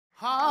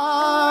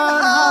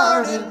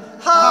Hard-hearted,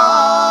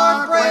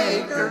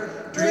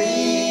 heartbreaker,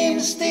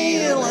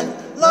 dream-stealing,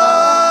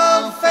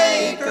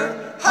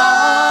 love-faker.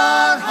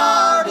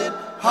 Hard-hearted,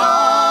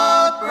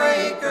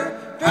 heartbreaker,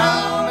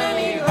 how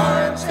many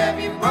hearts have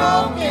you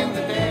broken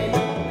today?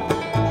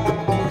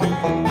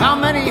 How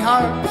many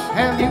hearts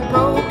have you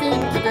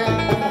broken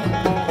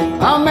today?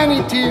 How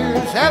many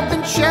tears have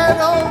been shed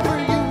over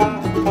you?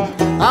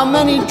 How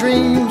many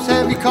dreams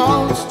have you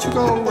caused to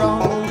go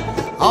wrong?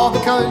 All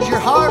because your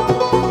heart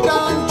moved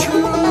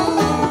untrue.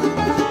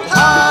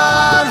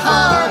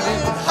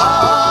 Hard-hearted,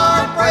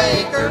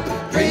 heartbreaker,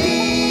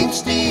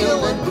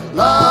 dream-stealing,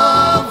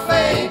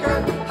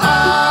 love-faker.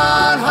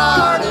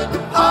 Hard-hearted,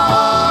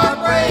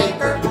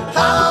 heartbreaker,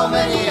 how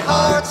many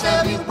hearts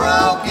have you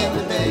broken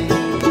today?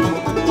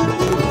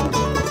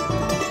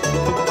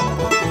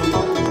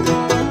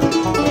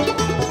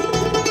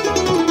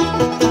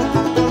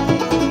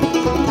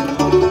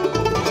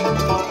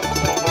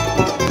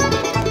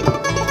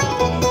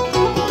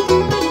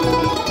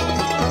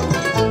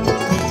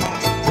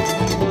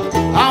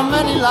 How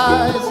many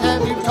lies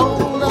have you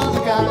told other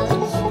guys,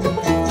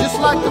 just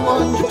like the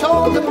ones you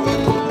told to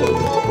me?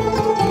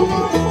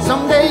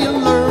 Someday you'll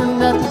learn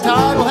that the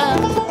tide will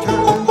have to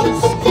turn.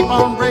 Just keep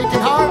on breaking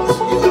hearts,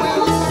 you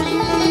will see.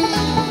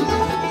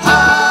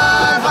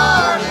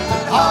 Hard-hearted,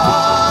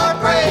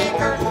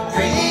 heartbreaker,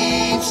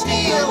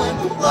 dream-stealing,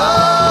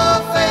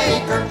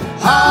 love-faker.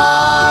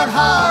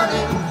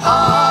 Hard-hearted,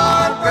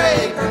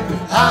 heartbreaker,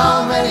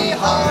 how many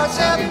hearts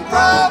have you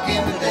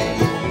broken today?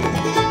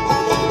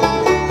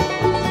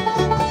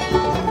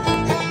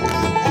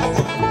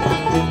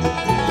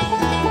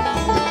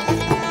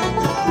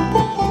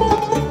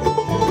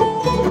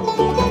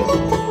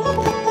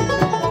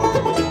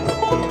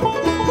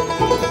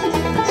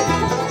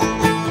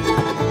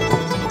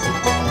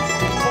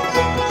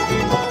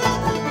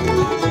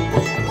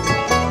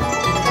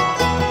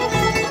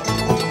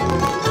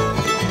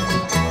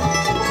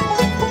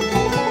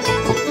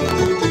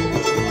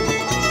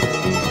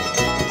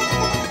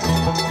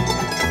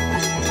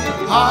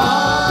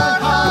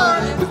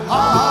 Hard-hearted,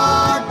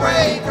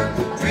 heartbreaker,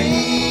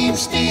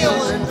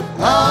 dream-stealing,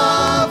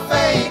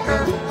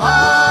 love-faker.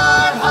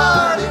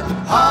 Hard-hearted,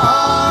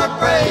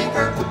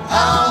 heartbreaker,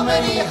 how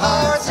many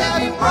hearts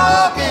have you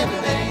broken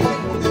today?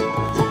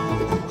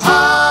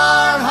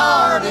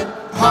 Hard-hearted,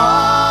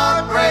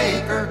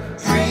 heartbreaker,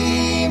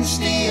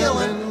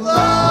 dream-stealing,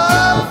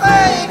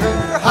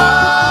 love-faker.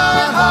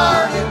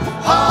 Hard-hearted,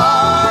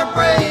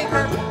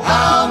 heartbreaker,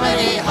 how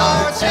many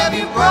hearts have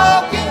you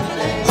broken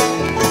today?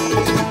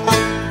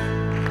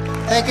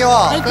 Thank you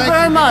all. Thank you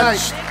very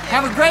much.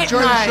 Have a great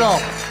Enjoy night. the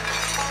show.